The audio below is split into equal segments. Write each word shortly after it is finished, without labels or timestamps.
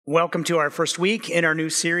Welcome to our first week in our new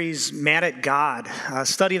series, Mad at God, a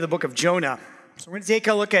study of the book of Jonah. So we're going to take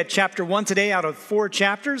a look at chapter 1 today out of 4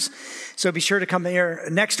 chapters. So be sure to come here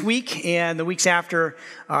next week and the weeks after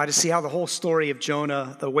to see how the whole story of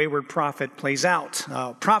Jonah, the wayward prophet, plays out.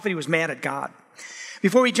 Prophet who was mad at God.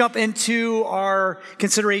 Before we jump into our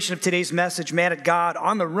consideration of today's message, Mad at God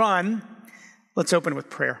on the Run, let's open with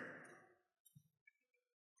prayer.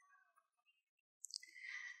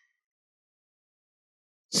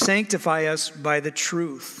 Sanctify us by the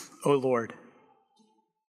truth, O Lord.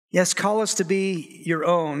 Yes, call us to be your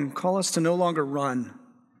own. Call us to no longer run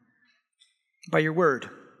by your word,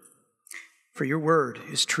 for your word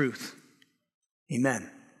is truth. Amen.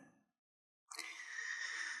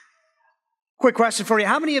 Quick question for you.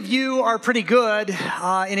 How many of you are pretty good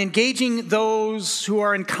in engaging those who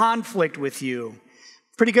are in conflict with you?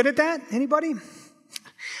 Pretty good at that? Anybody?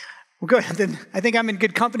 Well, good. Then I think I'm in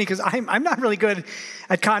good company because I'm not really good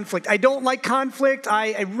at conflict. I don't like conflict.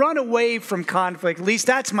 I run away from conflict. At least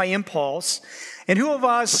that's my impulse. And who of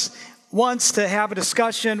us wants to have a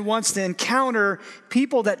discussion, wants to encounter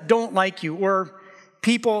people that don't like you or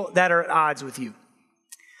people that are at odds with you?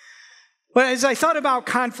 But as I thought about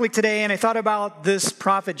conflict today and I thought about this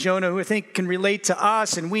prophet Jonah, who I think can relate to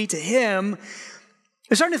us and we to him,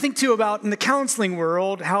 I'm starting to think too about in the counseling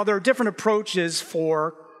world how there are different approaches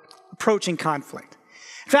for approaching conflict.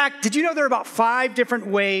 In fact, did you know there are about 5 different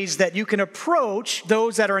ways that you can approach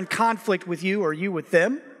those that are in conflict with you or you with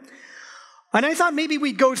them? And I thought maybe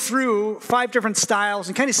we'd go through 5 different styles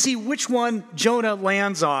and kind of see which one Jonah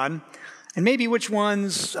lands on and maybe which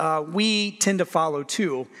ones we tend to follow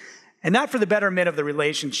too, and not for the betterment of the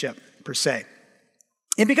relationship per se.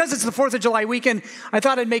 And because it's the 4th of July weekend, I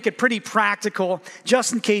thought I'd make it pretty practical,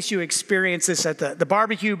 just in case you experience this at the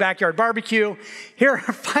barbecue, backyard barbecue. Here are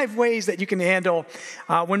 5 ways that you can handle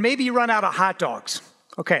when maybe you run out of hot dogs.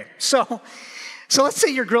 Okay, so let's say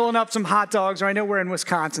you're grilling up some hot dogs, or I know we're in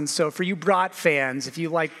Wisconsin, so for you brat fans, if you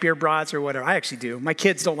like beer brats or whatever, I actually do. My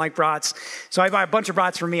kids don't like brats, so I buy a bunch of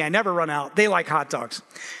brats for me. I never run out. They like hot dogs.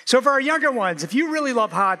 So for our younger ones, if you really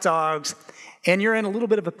love hot dogs and you're in a little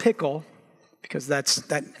bit of a pickle, because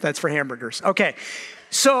that's for hamburgers. Okay,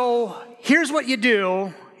 so here's what you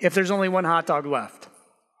do if there's only one hot dog left.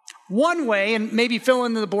 One way, and maybe fill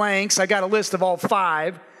in the blanks, I got a list of all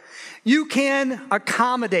 5, you can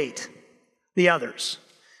accommodate the others.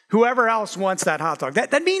 Whoever else wants that hot dog.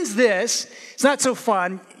 That means this, it's not so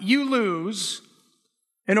fun, you lose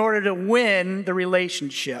in order to win the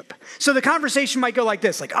relationship. So the conversation might go like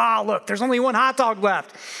this, like, look, there's only one hot dog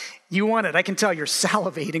left. You want it. I can tell you're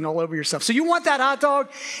salivating all over yourself. So you want that hot dog?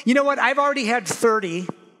 You know what? I've already had 30,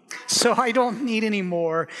 so I don't need any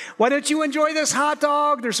more. Why don't you enjoy this hot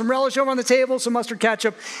dog? There's some relish over on the table, some mustard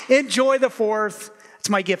ketchup. Enjoy the 4th. It's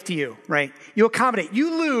my gift to you, right? You accommodate.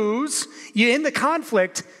 You lose. You end the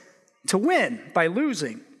conflict to win by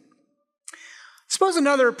losing. Suppose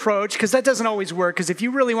another approach, because that doesn't always work, because if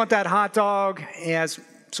you really want that hot dog, as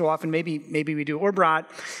so often maybe we do, or brat,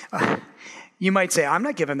 you might say, I'm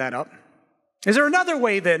not giving that up. Is there another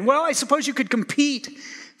way then? Well, I suppose you could compete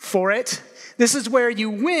for it. This is where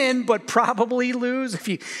you win, but probably lose.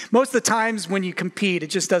 Most of the times when you compete,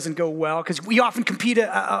 it just doesn't go well because we often compete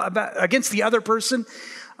against the other person.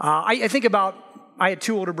 I think about, I had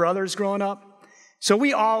 2 older brothers growing up. So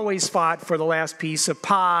we always fought for the last piece of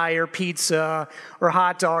pie or pizza or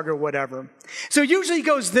hot dog or whatever. So it usually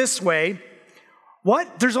goes this way.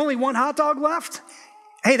 What? There's only one hot dog left?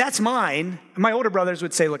 Hey, that's mine. My older brothers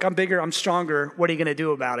would say, look, I'm bigger, I'm stronger. What are you going to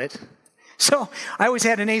do about it? So I always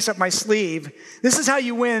had an ace up my sleeve. This is how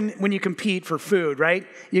you win when you compete for food, right?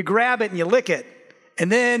 You grab it and you lick it,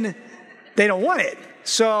 and then they don't want it.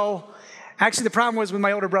 So actually the problem was with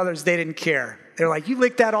my older brothers, they didn't care. They're like, you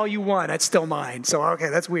lick that all you want, that's still mine. So, okay,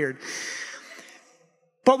 that's weird.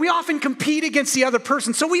 But we often compete against the other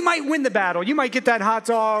person, so we might win the battle. You might get that hot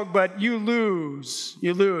dog, but you lose.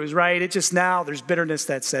 You lose, right? It just now, there's bitterness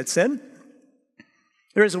that sets in.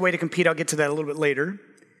 There is a way to compete. I'll get to that a little bit later.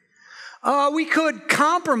 We could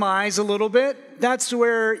compromise a little bit. That's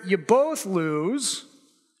where you both lose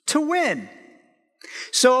to win.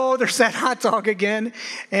 So there's that hot dog again,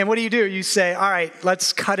 and what do? You say, all right,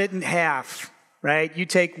 let's cut it in half. Right? You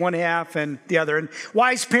take one half and the other. And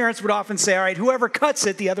wise parents would often say, all right, whoever cuts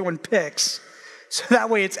it, the other one picks. So that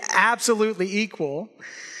way it's absolutely equal.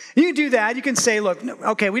 You can do that. You can say, look,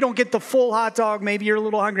 okay, we don't get the full hot dog. Maybe you're a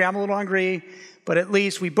little hungry, I'm a little hungry. But at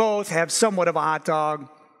least we both have somewhat of a hot dog.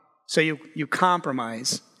 So you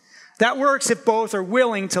compromise. That works if both are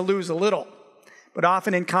willing to lose a little. But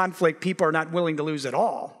often in conflict, people are not willing to lose at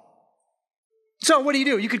all. So what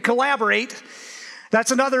do? You could collaborate.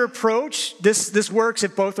 That's another approach. This works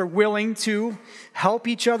if both are willing to help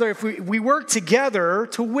each other. If we work together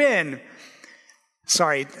to win.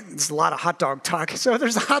 Sorry, there's a lot of hot dog talk. So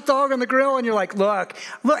there's a hot dog on the grill, and you're like, look,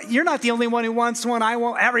 you're not the only one who wants one.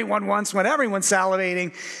 Everyone wants one. Everyone's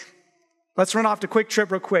salivating. Let's run off to Quick Trip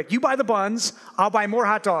real quick. You buy the buns. I'll buy more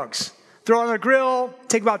hot dogs. Throw it on the grill.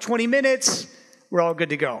 Take about 20 minutes. We're all good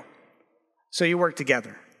to go. So you work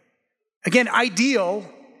together. Again, ideal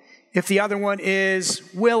if the other one is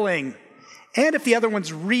willing and if the other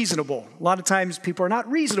one's reasonable. A lot of times people are not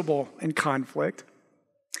reasonable in conflict.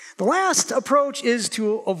 The last approach is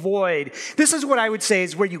to avoid. This is what I would say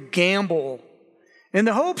is where you gamble in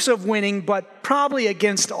the hopes of winning, but probably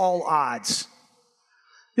against all odds.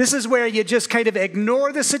 This is where you just kind of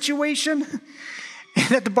ignore the situation.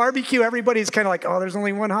 And at the barbecue, everybody's kind of like, oh, there's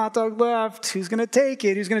only one hot dog left. Who's going to take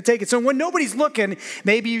it? Who's going to take it? So when nobody's looking,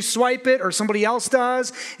 maybe you swipe it or somebody else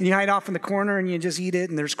does, and you hide off in the corner and you just eat it,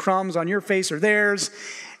 and there's crumbs on your face or theirs.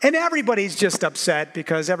 And everybody's just upset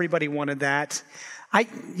because everybody wanted that.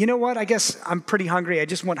 You know what? I guess I'm pretty hungry. I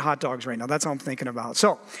just want hot dogs right now. That's all I'm thinking about.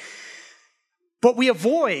 But we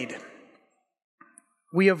avoid,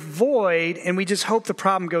 and we just hope the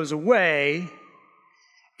problem goes away.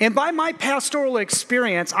 And by my pastoral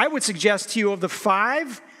experience, I would suggest to you of the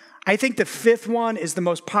 5, I think the 5th one is the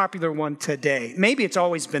most popular one today. Maybe it's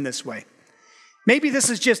always been this way. Maybe this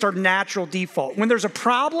is just our natural default. When there's a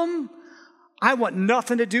problem, I want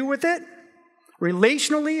nothing to do with it.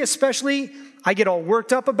 Relationally, especially, I get all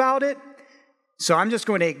worked up about it. So I'm just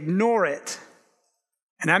going to ignore it.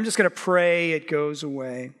 And I'm just going to pray it goes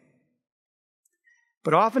away.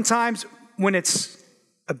 But oftentimes, when it's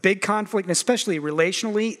a big conflict, and especially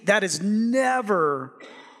relationally, that is never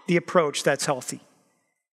the approach that's healthy.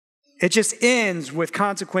 It just ends with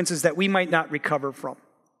consequences that we might not recover from.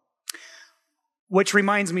 Which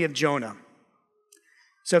reminds me of Jonah.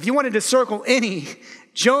 So if you wanted to circle any,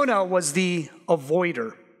 Jonah was the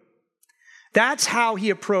avoider. That's how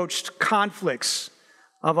he approached conflicts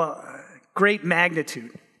of a great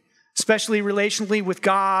magnitude. Especially relationally with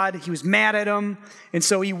God. He was mad at him, and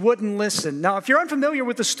so he wouldn't listen. Now, if you're unfamiliar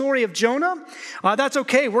with the story of Jonah, that's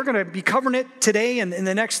okay. We're going to be covering it today and in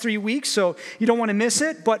the next 3 weeks, so you don't want to miss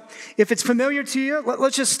it. But if it's familiar to you,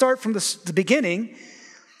 let's just start from the beginning.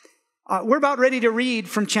 We're about ready to read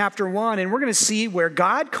from chapter 1, and we're going to see where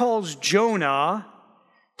God calls Jonah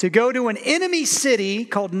to go to an enemy city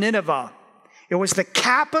called Nineveh. It was the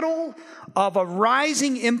capital of a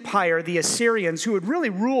rising empire, the Assyrians, who had really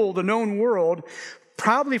ruled the known world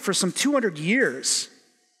probably for some 200 years.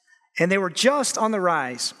 And they were just on the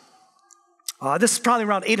rise. This is probably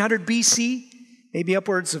around 800 BC, maybe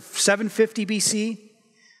upwards of 750 BC.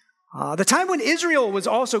 The time when Israel was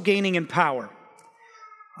also gaining in power.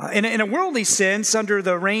 In a worldly sense, under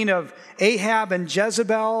the reign of Ahab and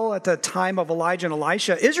Jezebel at the time of Elijah and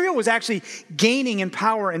Elisha, Israel was actually gaining in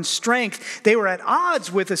power and strength. They were at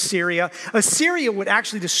odds with Assyria. Assyria would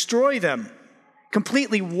actually destroy them,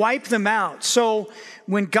 completely wipe them out. So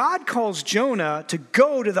when God calls Jonah to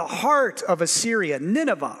go to the heart of Assyria,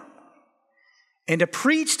 Nineveh, and to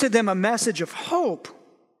preach to them a message of hope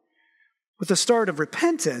with the start of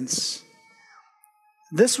repentance,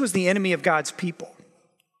 this was the enemy of God's people.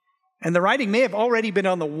 And the writing may have already been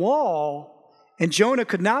on the wall, and Jonah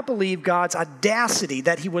could not believe God's audacity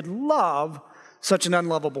that he would love such an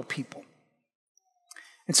unlovable people.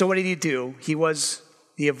 And so what did he do? He was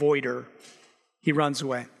the avoider. He runs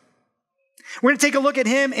away. We're going to take a look at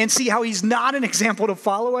him and see how he's not an example to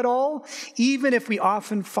follow at all, even if we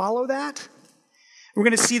often follow that. We're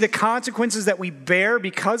going to see the consequences that we bear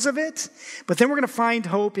because of it, but then we're going to find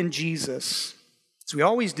hope in Jesus, as we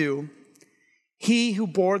always do. He who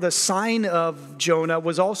bore the sign of Jonah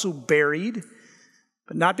was also buried,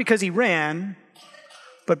 but not because he ran,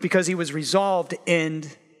 but because he was resolved to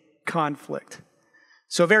end conflict.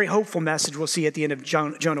 So a very hopeful message we'll see at the end of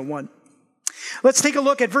Jonah 1. Let's take a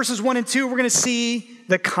look at verses 1 and 2. We're going to see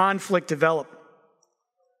the conflict develop.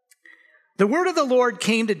 The word of the Lord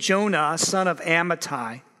came to Jonah, son of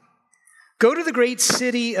Amittai. Go to the great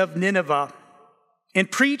city of Nineveh and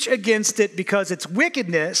preach against it because its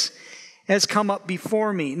wickedness has come up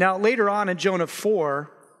before me. Now, later on in Jonah 4,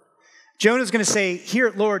 Jonah's going to say,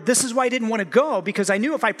 here, Lord, this is why I didn't want to go, because I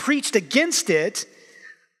knew if I preached against it,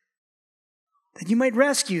 that you might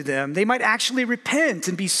rescue them. They might actually repent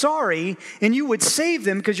and be sorry, and you would save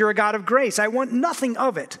them because you're a God of grace. I want nothing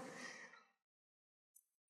of it.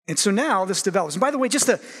 And so now this develops. And by the way, just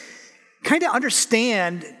to kind of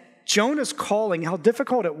understand Jonah's calling, how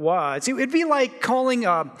difficult it was. It would be like calling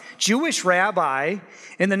a Jewish rabbi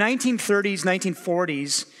in the 1930s,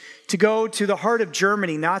 1940s to go to the heart of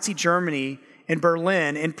Germany, Nazi Germany, and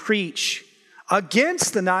Berlin and preach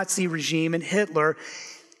against the Nazi regime and Hitler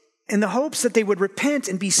in the hopes that they would repent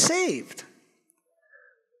and be saved.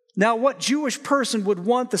 Now, what Jewish person would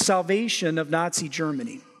want the salvation of Nazi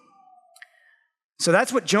Germany? So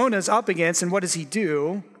that's what Jonah's up against, and what does he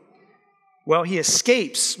do? Well, he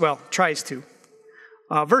escapes. Well, tries to.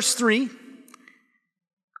 Verse 3,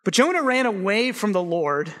 but Jonah ran away from the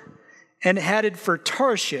Lord and headed for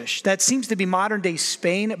Tarshish. That seems to be modern-day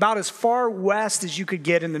Spain, about as far west as you could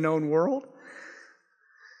get in the known world.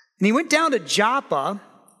 And he went down to Joppa,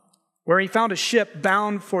 where he found a ship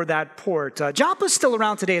bound for that port. Joppa's still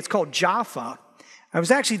around today. It's called Jaffa. I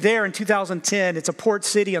was actually there in 2010. It's a port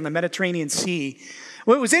city on the Mediterranean Sea.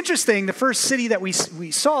 Well, it was interesting. The first city that we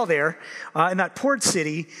saw there, in that port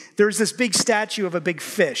city, there's this big statue of a big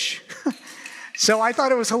fish. So I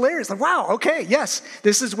thought it was hilarious. Like, wow, okay, yes,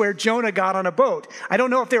 this is where Jonah got on a boat. I don't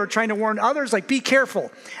know if they were trying to warn others, like, be careful.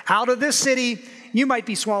 Out of this city, you might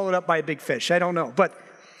be swallowed up by a big fish. I don't know. But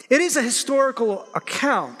it is a historical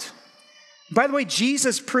account. By the way,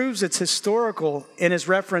 Jesus proves it's historical in his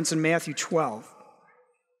reference in Matthew 12.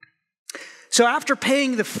 So after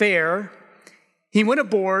paying the fare, he went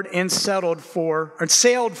aboard and sailed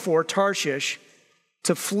for Tarshish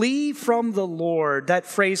to flee from the Lord. That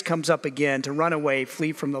phrase comes up again, to run away,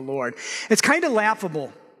 flee from the Lord. It's kind of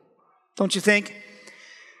laughable, don't you think?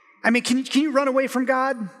 I mean, can you run away from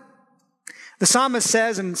God? The psalmist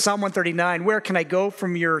says in Psalm 139, where can I go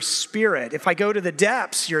from your spirit? If I go to the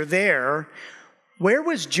depths, you're there. Where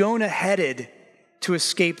was Jonah headed to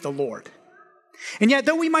escape the Lord? And yet,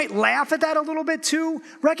 though we might laugh at that a little bit too,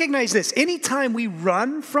 recognize this. Anytime we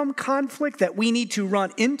run from conflict that we need to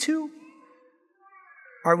run into,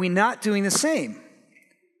 are we not doing the same?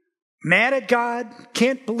 Mad at God,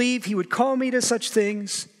 can't believe he would call me to such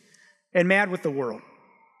things, and mad with the world.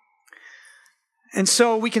 And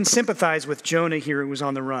so we can sympathize with Jonah here, who was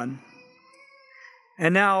on the run.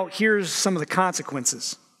 And now here's some of the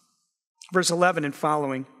consequences. Verse 11 and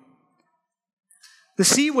following. The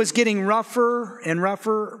sea was getting rougher and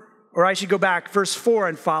rougher, or I should go back, verse 4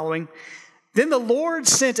 and following. Then the Lord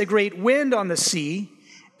sent a great wind on the sea,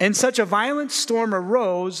 and such a violent storm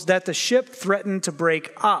arose that the ship threatened to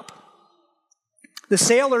break up. The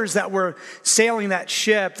sailors that were sailing that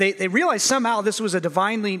ship, they realized somehow this was a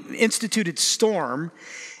divinely instituted storm,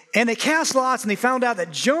 and they cast lots and they found out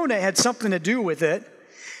that Jonah had something to do with it.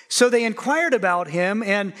 So they inquired about him,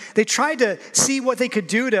 and they tried to see what they could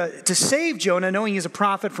do to save Jonah, knowing he's a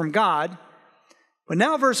prophet from God. But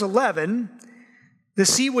now verse 11, the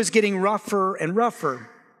sea was getting rougher and rougher.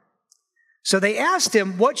 So they asked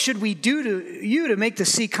him, what should we do to you to make the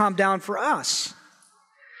sea calm down for us?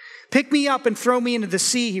 Pick me up and throw me into the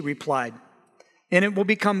sea, he replied, and it will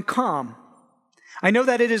become calm. I know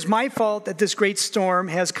that it is my fault that this great storm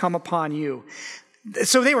has come upon you.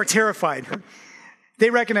 So they were terrified. They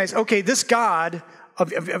recognized, okay, this God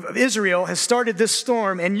of Israel has started this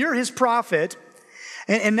storm, and you're his prophet,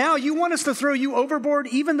 and now you want us to throw you overboard,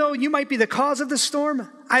 even though you might be the cause of the storm?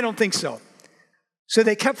 I don't think so. So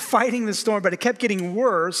they kept fighting the storm, but it kept getting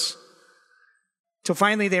worse, till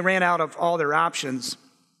finally they ran out of all their options.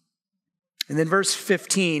 And then verse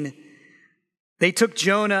 15, they took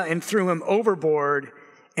Jonah and threw him overboard,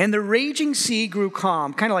 and the raging sea grew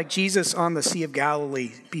calm, kind of like Jesus on the Sea of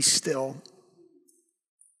Galilee. Be still.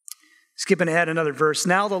 Skipping ahead another verse.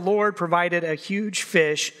 Now the Lord provided a huge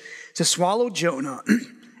fish to swallow Jonah,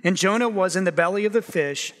 and Jonah was in the belly of the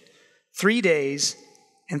fish 3 days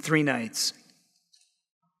and 3 nights.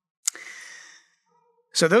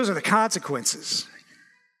 So those are the consequences.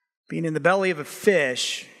 Being in the belly of a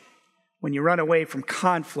fish when you run away from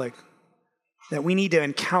conflict that we need to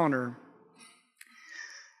encounter.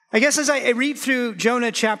 I guess as I read through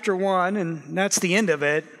Jonah chapter 1, and that's the end of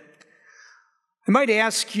it, I might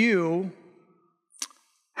ask you,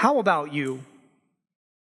 how about you?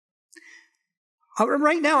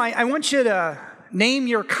 Right now, I want you to name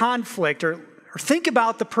your conflict or think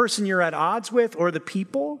about the person you're at odds with or the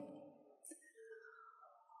people.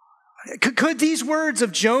 Could these words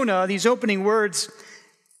of Jonah, these opening words,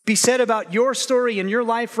 be said about your story in your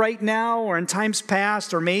life right now or in times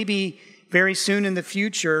past or maybe very soon in the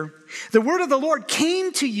future? The word of the Lord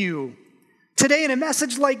came to you today in a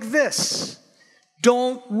message like this.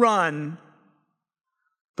 Don't run,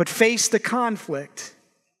 but face the conflict.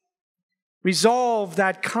 Resolve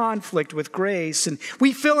that conflict with grace. And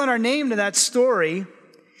we fill in our name to that story.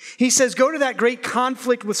 He says, go to that great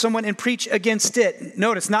conflict with someone and preach against it.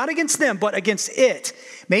 Notice, not against them, but against it.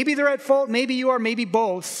 Maybe they're at fault, maybe you are, maybe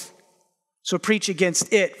both. So preach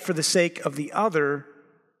against it for the sake of the other.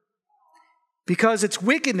 Because its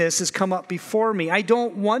wickedness has come up before me. I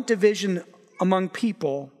don't want division among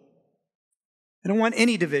people. I don't want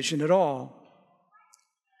any division at all.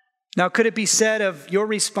 Now, could it be said of your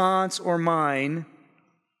response or mine,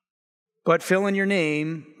 but fill in your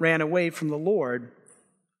name ran away from the Lord?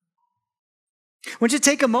 I want you to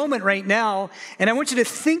take a moment right now, and I want you to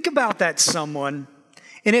think about that someone.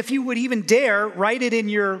 And if you would even dare, write it in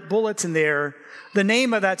your bulletin there, the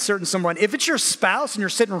name of that certain someone. If it's your spouse and you're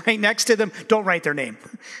sitting right next to them, don't write their name.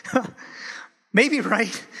 Maybe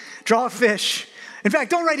draw a fish. In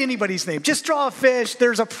fact, don't write anybody's name. Just draw a fish.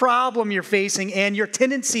 There's a problem you're facing, and your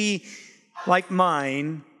tendency, like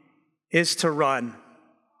mine, is to run.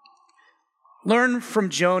 Learn from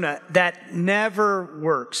Jonah. That never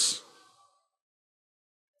works.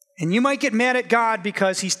 And you might get mad at God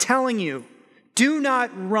because he's telling you, do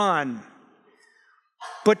not run,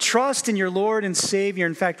 but trust in your Lord and Savior.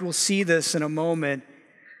 In fact, we'll see this in a moment.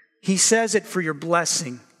 He says it for your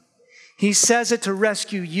blessing. He says it to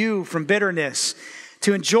rescue you from bitterness,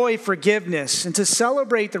 to enjoy forgiveness, and to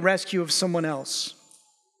celebrate the rescue of someone else.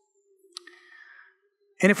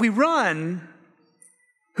 And if we run,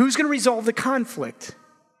 who's going to resolve the conflict?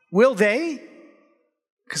 Will they?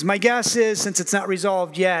 Because my guess is, since it's not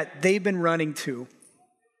resolved yet, they've been running too.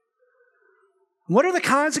 What are the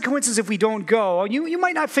consequences if we don't go? You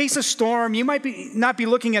might not face a storm. You might not be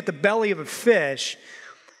looking at the belly of a fish.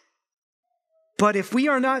 But if we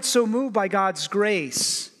are not so moved by God's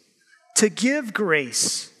grace to give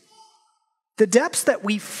grace, the depths that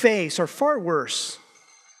we face are far worse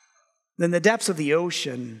than the depths of the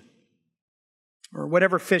ocean or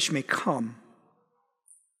whatever fish may come.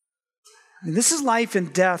 And this is life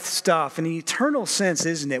and death stuff in an eternal sense,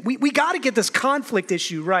 isn't it? We got to get this conflict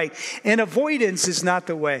issue right, and avoidance is not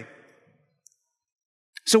the way.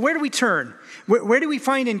 So where do we turn? Where do we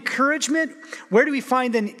find encouragement? Where do we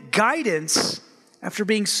find then guidance after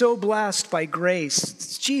being so blessed by grace?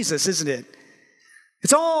 It's Jesus, isn't it?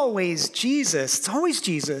 It's always Jesus. It's always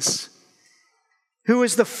Jesus who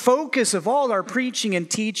is the focus of all our preaching and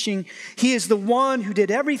teaching. He is the one who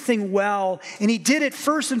did everything well, and he did it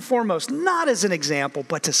first and foremost, not as an example,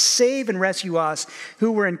 but to save and rescue us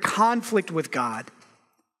who were in conflict with God.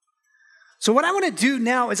 So what I want to do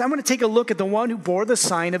now is I want to take a look at the one who bore the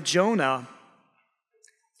sign of Jonah,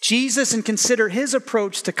 Jesus, and consider his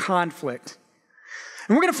approach to conflict.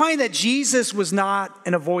 And we're going to find that Jesus was not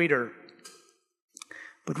an avoider,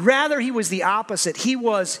 but rather he was the opposite. He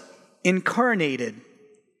was incarnated.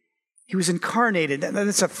 He was incarnated.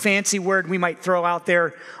 That's a fancy word we might throw out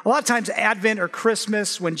there. A lot of times Advent or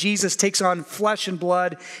Christmas, when Jesus takes on flesh and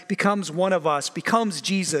blood, becomes one of us, becomes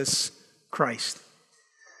Jesus Christ.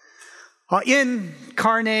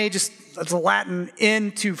 Incarne, just the Latin,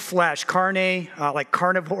 into flesh. Carne, like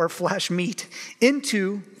carnivore, flesh, meat,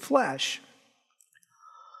 into flesh.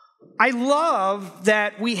 I love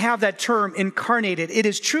that we have that term incarnated. It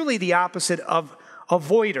is truly the opposite of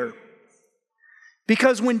avoider.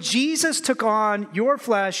 Because when Jesus took on your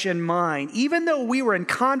flesh and mine, even though we were in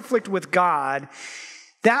conflict with God,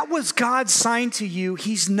 that was God's sign to you.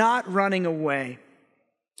 He's not running away.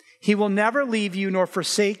 He will never leave you nor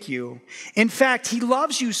forsake you. In fact, he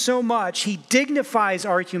loves you so much, he dignifies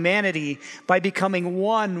our humanity by becoming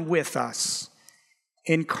one with us,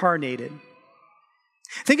 incarnated.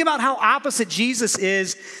 Think about how opposite Jesus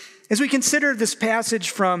is as we consider this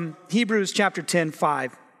passage from Hebrews chapter 10,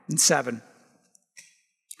 5 and 7.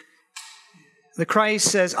 The Christ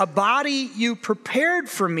says, "A body you prepared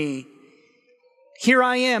for me. Here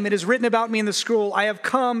I am. It is written about me in the scroll. I have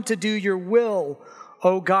come to do your will,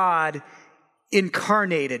 O God,"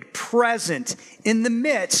 incarnated, present in the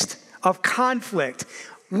midst of conflict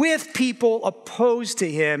with people opposed to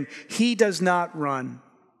him. He does not run.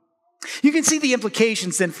 You can see the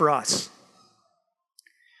implications then for us.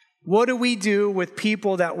 What do we do with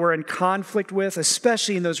people that we're in conflict with,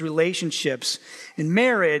 especially in those relationships, in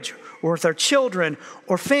marriage, or with our children,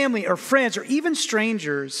 or family, or friends, or even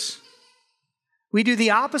strangers? We do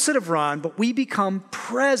the opposite of run, but we become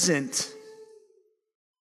present.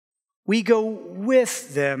 We go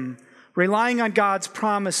with them, relying on God's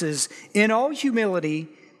promises in all humility,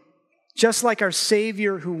 just like our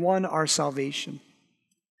Savior who won our salvation.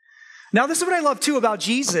 Now, this is what I love, too, about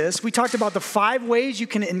Jesus. We talked about the 5 ways you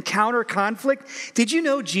can encounter conflict. Did you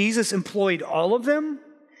know Jesus employed all of them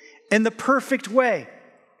in the perfect way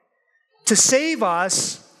to save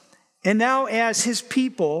us, and now as his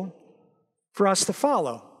people, for us to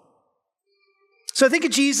follow? So think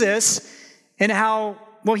of Jesus and how,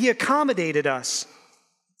 he accommodated us.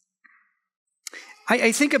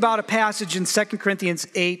 I think about a passage in 2 Corinthians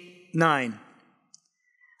 8, 9.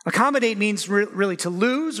 Accommodate means really to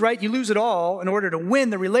lose, right? You lose it all in order to win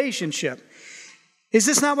the relationship. Is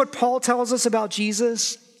this not what Paul tells us about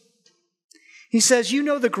Jesus? He says, you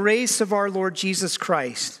know the grace of our Lord Jesus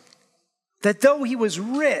Christ, that though he was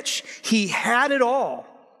rich, he had it all.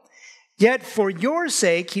 Yet for your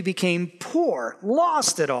sake he became poor,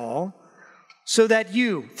 lost it all, so that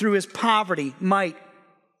you, through his poverty, might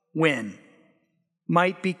win,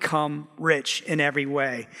 might become rich in every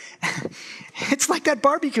way. It's like that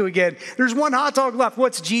barbecue again. There's one hot dog left.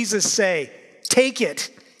 What's Jesus say? Take it.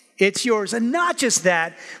 It's yours. And not just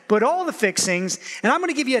that, but all the fixings. And I'm going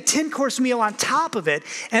to give you a 10-course meal on top of it,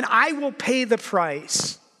 and I will pay the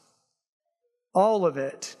price. All of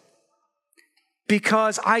it.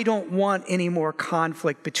 Because I don't want any more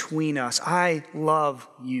conflict between us. I love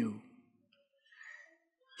you.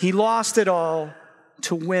 He lost it all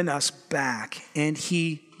to win us back, and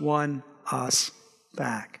he won us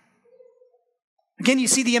back. Again, you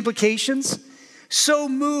see the implications? So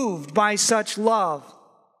moved by such love.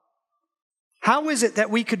 How is it that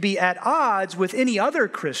we could be at odds with any other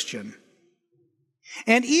Christian?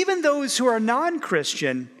 And even those who are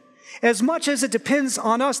non-Christian, as much as it depends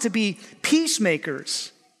on us to be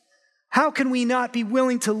peacemakers, how can we not be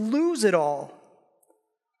willing to lose it all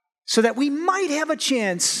so that we might have a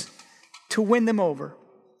chance to win them over?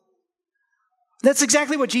 That's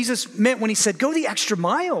exactly what Jesus meant when he said, go the extra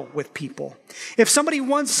mile with people. If somebody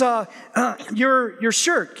wants your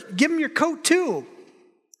shirt, give them your coat too.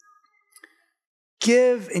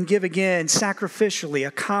 Give and give again, sacrificially,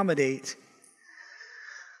 accommodate.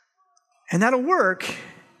 And that'll work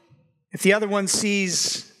if the other one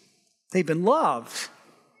sees they've been loved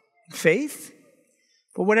in faith.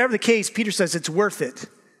 But whatever the case, Peter says it's worth it.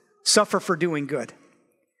 Suffer for doing good.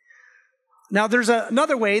 Now, there's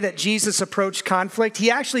another way that Jesus approached conflict.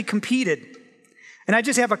 He actually competed. And I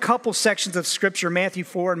just have a couple sections of Scripture, Matthew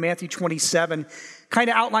 4 and Matthew 27, kind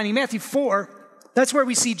of outlining. Matthew 4, that's where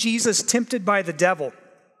we see Jesus tempted by the devil.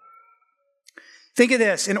 Think of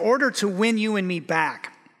this. In order to win you and me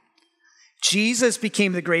back, Jesus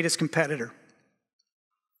became the greatest competitor.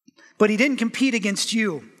 But he didn't compete against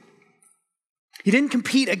you. He didn't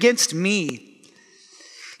compete against me.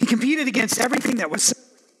 He competed against everything that was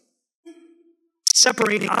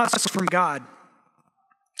separating us from God.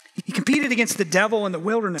 He competed against the devil in the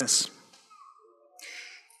wilderness.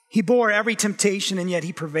 He bore every temptation, and yet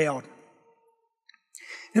he prevailed.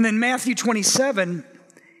 And then Matthew 27,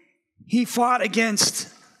 he fought against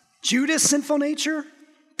Judas' sinful nature,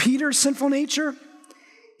 Peter's sinful nature.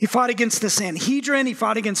 He fought against the Sanhedrin. He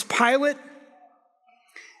fought against Pilate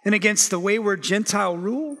and against the wayward Gentile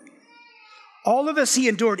rule. All of us he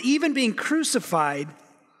endured, even being crucified,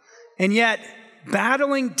 and yet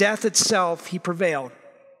battling death itself, he prevailed.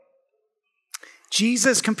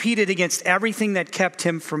 Jesus competed against everything that kept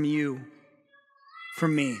him from you,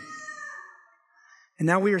 from me. And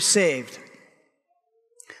now we are saved.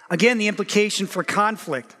 Again, the implication for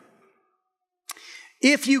conflict.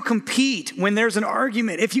 If you compete when there's an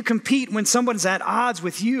argument, if you compete when someone's at odds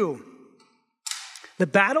with you, the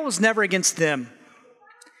battle is never against them.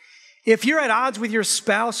 If you're at odds with your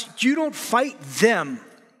spouse, you don't fight them.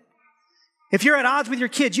 If you're at odds with your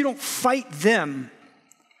kids, you don't fight them.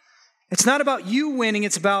 It's not about you winning,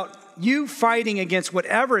 it's about you fighting against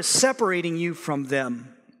whatever is separating you from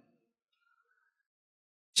them.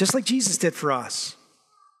 Just like Jesus did for us.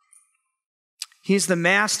 He's the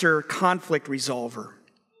master conflict resolver.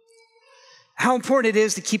 How important it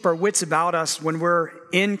is to keep our wits about us when we're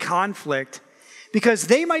in conflict, because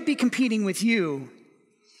they might be competing with you.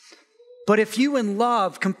 But if you in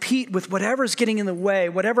love compete with whatever's getting in the way,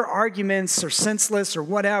 whatever arguments are senseless or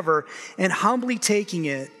whatever, and humbly taking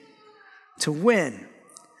it to win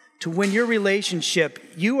your relationship,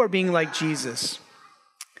 you are being like Jesus.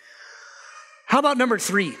 How about number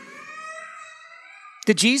 3?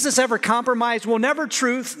 Did Jesus ever compromise? Well, never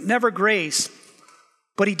truth, never grace,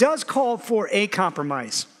 but he does call for a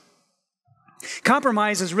compromise.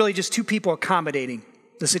 Compromise is really just two people accommodating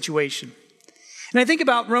the situation. And I think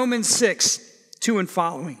about Romans 6, 2 and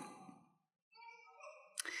following.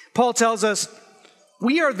 Paul tells us,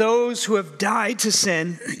 we are those who have died to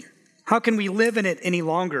sin. How can we live in it any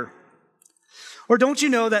longer? Or don't you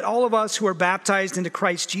know that all of us who are baptized into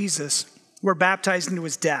Christ Jesus were baptized into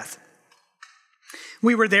his death?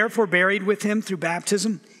 We were therefore buried with him through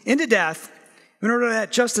baptism into death, in order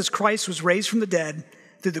that just as Christ was raised from the dead,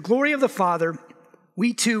 through the glory of the Father,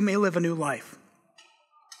 we too may live a new life.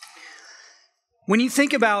 When you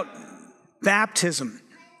think about baptism,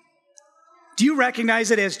 do you recognize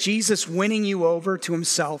it as Jesus winning you over to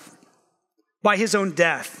himself by his own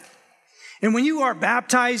death? And when you are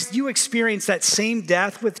baptized, you experience that same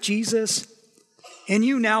death with Jesus, and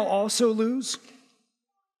you now also lose?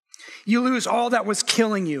 You lose all that was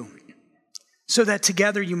killing you so that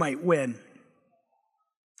together you might win.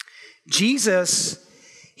 Jesus,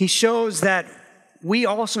 he shows that we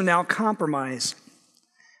also now compromise.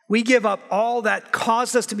 We give up all that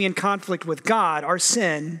caused us to be in conflict with God, our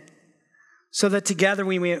sin, so that together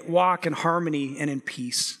we may walk in harmony and in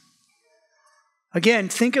peace. Again,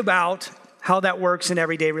 think about how that works in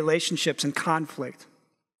everyday relationships and conflict.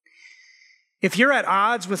 If you're at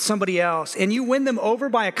odds with somebody else and you win them over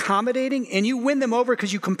by accommodating, and you win them over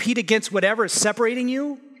because you compete against whatever is separating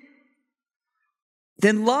you,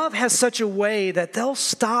 then love has such a way that they'll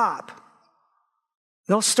stop.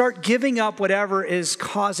 They'll start giving up whatever is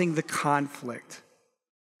causing the conflict.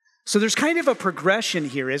 So there's kind of a progression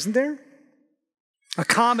here, isn't there?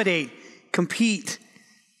 Accommodate, compete,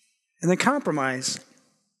 and then compromise.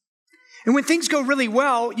 And when things go really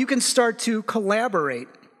well, you can start to collaborate.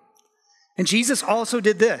 And Jesus also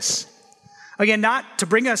did this. Again, not to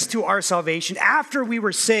bring us to our salvation. After we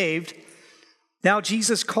were saved, now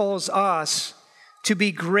Jesus calls us to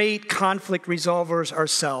be great conflict resolvers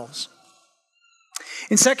ourselves.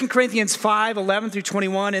 In 2 Corinthians 5, 11 through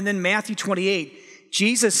 21, and then Matthew 28,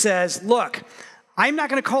 Jesus says, look, I'm not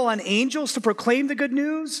going to call on angels to proclaim the good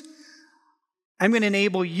news. I'm going to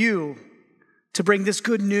enable you to bring this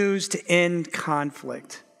good news to end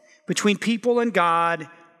conflict between people and God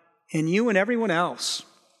and you and everyone else.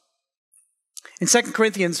 In 2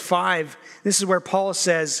 Corinthians 5, this is where Paul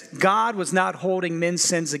says, God was not holding men's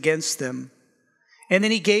sins against them. And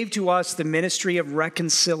then he gave to us the ministry of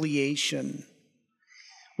reconciliation.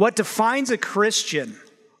 What defines a Christian,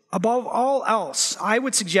 above all else, I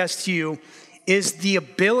would suggest to you, is the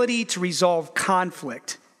ability to resolve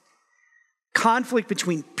conflict. Conflict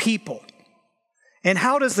between people. And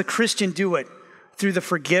how does the Christian do it? Through the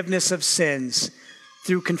forgiveness of sins,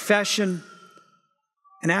 through confession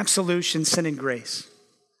and absolution, sin and grace.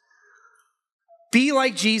 Be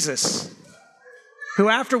like Jesus, who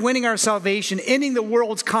after winning our salvation, ending the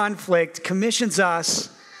world's conflict, commissions us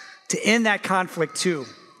to end that conflict too,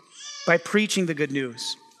 by preaching the good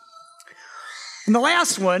news. And the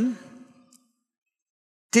last one,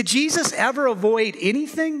 did Jesus ever avoid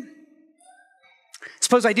anything?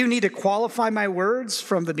 Suppose I do need to qualify my words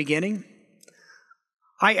from the beginning.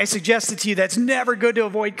 I suggested to you that it's never good to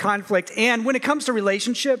avoid conflict, and when it comes to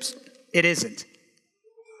relationships, it isn't.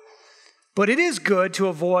 But it is good to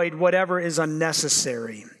avoid whatever is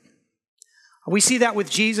unnecessary. We see that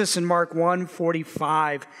with Jesus in Mark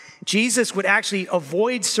 1:45. Jesus would actually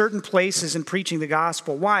avoid certain places in preaching the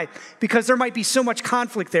gospel. Why? Because there might be so much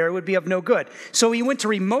conflict there, it would be of no good. So he went to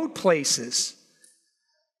remote places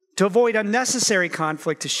to avoid unnecessary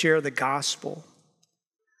conflict to share the gospel.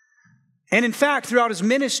 And in fact, throughout his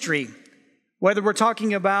ministry, whether we're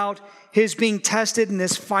talking about his being tested in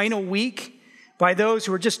this final week by those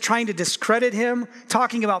who are just trying to discredit him,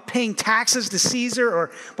 talking about paying taxes to Caesar,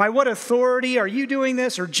 or by what authority are you doing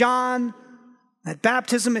this, or John, that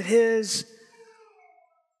baptism of his,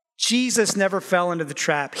 Jesus never fell into the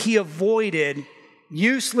trap. He avoided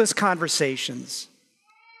useless conversations.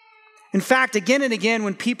 In fact, again and again,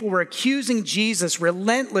 when people were accusing Jesus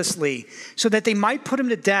relentlessly so that they might put him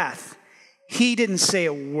to death, he didn't say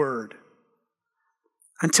a word.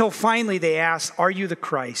 Until finally they asked, "Are you the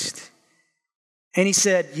Christ?" And he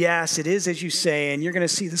said, "Yes, it is as you say, and you're going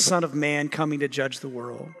to see the Son of Man coming to judge the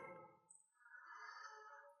world."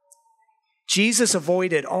 Jesus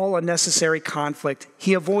avoided all unnecessary conflict.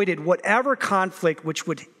 He avoided whatever conflict which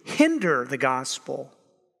would hinder the gospel.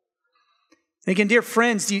 And again, dear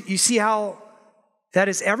friends, do you see how that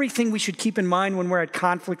is everything we should keep in mind when we're at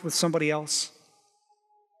conflict with somebody else?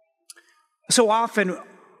 So often,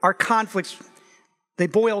 our conflicts, they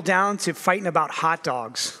boil down to fighting about hot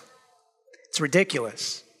dogs. It's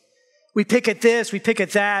ridiculous. We pick at this, we pick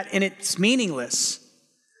at that, and it's meaningless.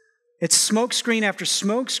 It's smokescreen after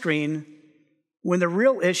smokescreen when the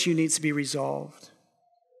real issue needs to be resolved.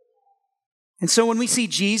 And so when we see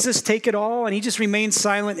Jesus take it all and he just remains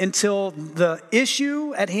silent until the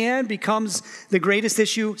issue at hand becomes the greatest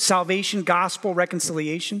issue, salvation, gospel,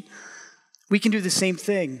 reconciliation, we can do the same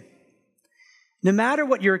thing. No matter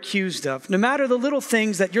what you're accused of, no matter the little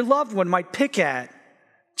things that your loved one might pick at,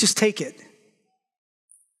 just take it.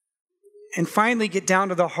 And finally get down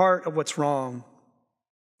to the heart of what's wrong.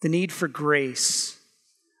 The need for grace,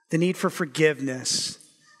 the need for forgiveness,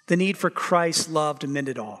 the need for Christ's love to mend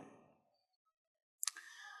it all.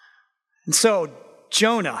 And so,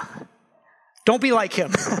 Jonah, don't be like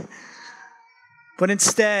him, but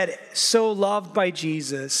instead, so loved by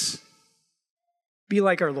Jesus, be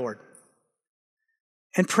like our Lord.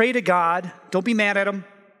 And pray to God, don't be mad at him,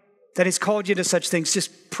 that He's called you to such things,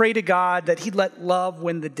 just pray to God that He'd let love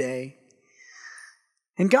win the day.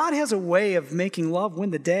 And God has a way of making love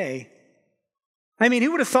win the day. I mean,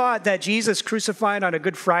 who would have thought that Jesus crucified on a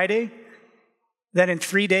Good Friday, that in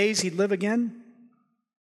 3 days He'd live again?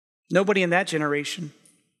 Nobody in that generation.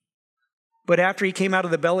 But after He came out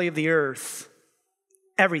of the belly of the earth,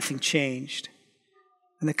 everything changed.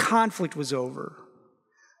 And the conflict was over.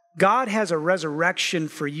 God has a resurrection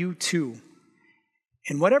for you too.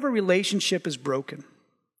 And whatever relationship is broken,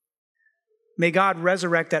 may God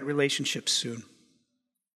resurrect that relationship soon.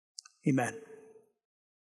 Amen.